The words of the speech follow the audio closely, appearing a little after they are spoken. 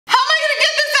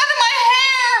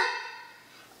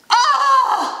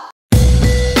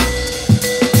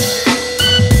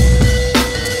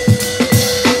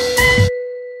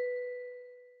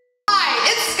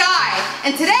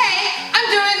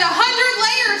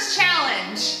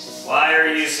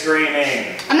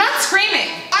screaming. I'm not screaming.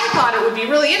 I thought it would be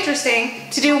really interesting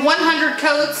to do 100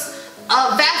 coats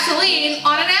of Vaseline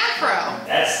on an afro.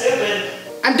 That's stupid.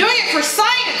 I'm doing it for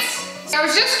science. I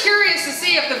was just curious to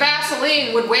see if the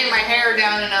Vaseline would weigh my hair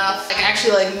down enough and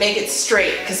actually like make it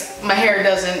straight, because my hair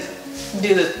doesn't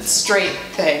do the straight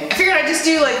thing. I figured I'd just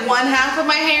do like 1/2 of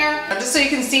my hair, just so you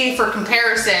can see for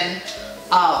comparison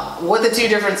what the two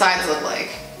different sides look like.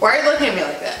 Why are you looking at me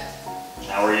like that?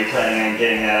 How are you planning on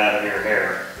getting that out of your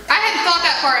hair? I hadn't thought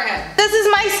that far ahead. This is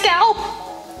my scalp.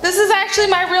 This is actually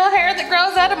my real hair that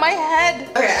grows out of my head.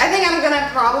 Okay, I think I'm gonna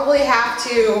probably have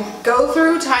to go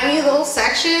through tiny little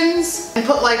sections and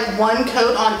put like 1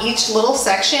 coat on each little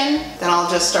section. Then I'll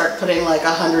just start putting like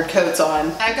 100 coats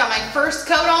on. I've got my first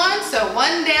coat on, so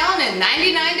 1 down and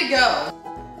 99 to go.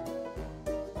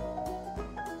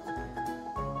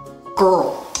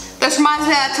 Girl. This reminds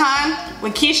me of that time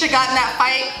when Keisha got in that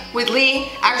fight with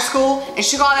Lee after school and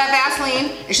she got all that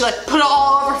Vaseline and she like put it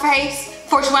all over her face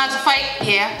before she went out to fight.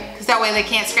 Yeah, because that way they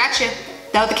can't scratch you.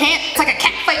 No, they can't. It's like a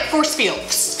cat fight force field.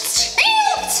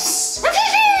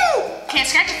 Can't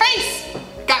scratch your face.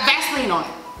 Got Vaseline on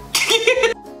it.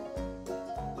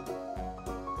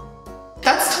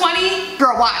 That's 20.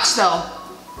 Girl, watch though.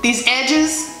 These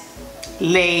edges,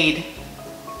 laid.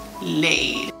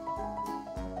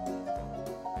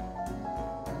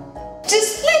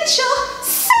 Just let your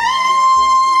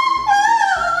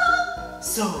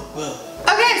soul.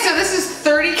 Okay, so this is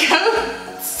 30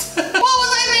 coats. What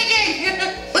was I thinking?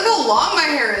 Look how long my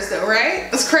hair is though, right?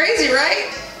 That's crazy, right?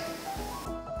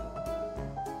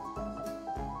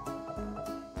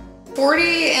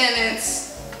 40 and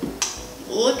it's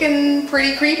looking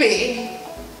pretty creepy.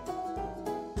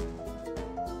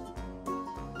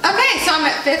 Okay, so I'm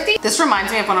at 50. This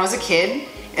reminds me of when I was a kid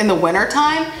in the winter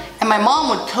time, and my mom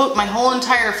would coat my whole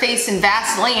entire face in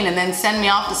Vaseline and then send me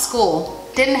off to school.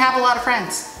 Didn't have a lot of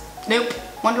friends. Nope.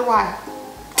 Wonder why.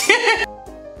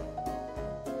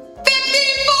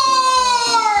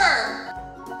 54!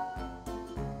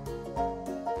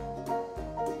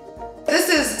 This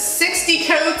is 60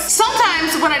 coats.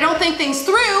 Sometimes when I don't think things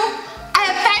through, I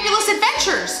have fabulous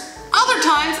adventures. Other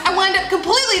times I wind up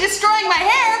completely destroying my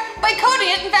hair by coating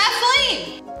it in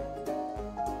Vaseline.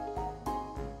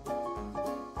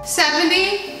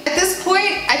 70. At this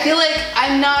point, I feel like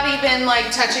I'm not even like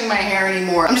touching my hair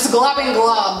anymore. I'm just globbing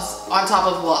globs on top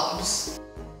of globs.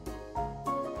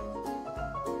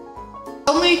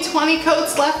 Only 20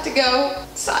 coats left to go.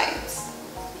 Science.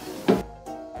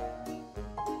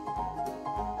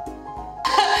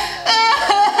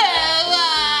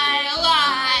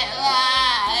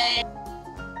 Why?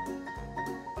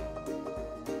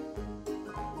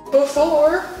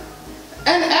 Before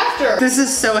and after. This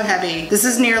is so heavy. This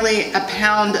is nearly a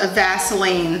pound of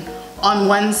Vaseline on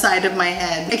one side of my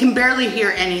head. I can barely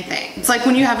hear anything. It's like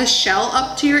when you have a shell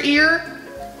up to your ear,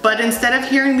 but instead of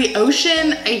hearing the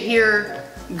ocean, I hear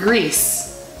grease.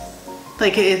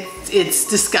 Like it's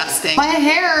disgusting. My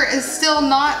hair is still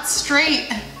not straight.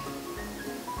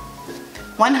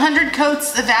 100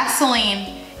 coats of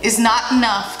Vaseline is not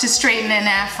enough to straighten an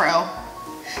afro.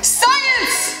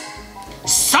 Science!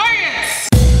 Science!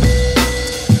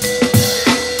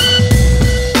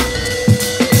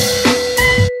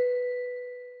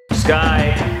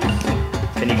 Sky,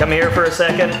 can you come here for a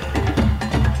second?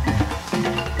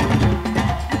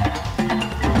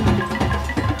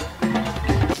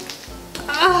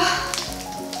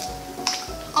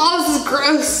 Oh, this is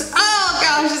gross. Oh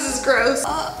gosh, this is gross.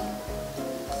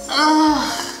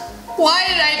 Why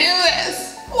did I do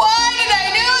this? Why did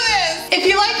I do this? If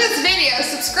you like this video,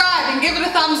 subscribe and give it a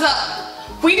thumbs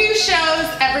up. We do shows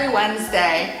every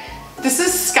Wednesday. This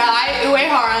is Sky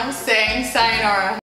Uehara saying sayonara.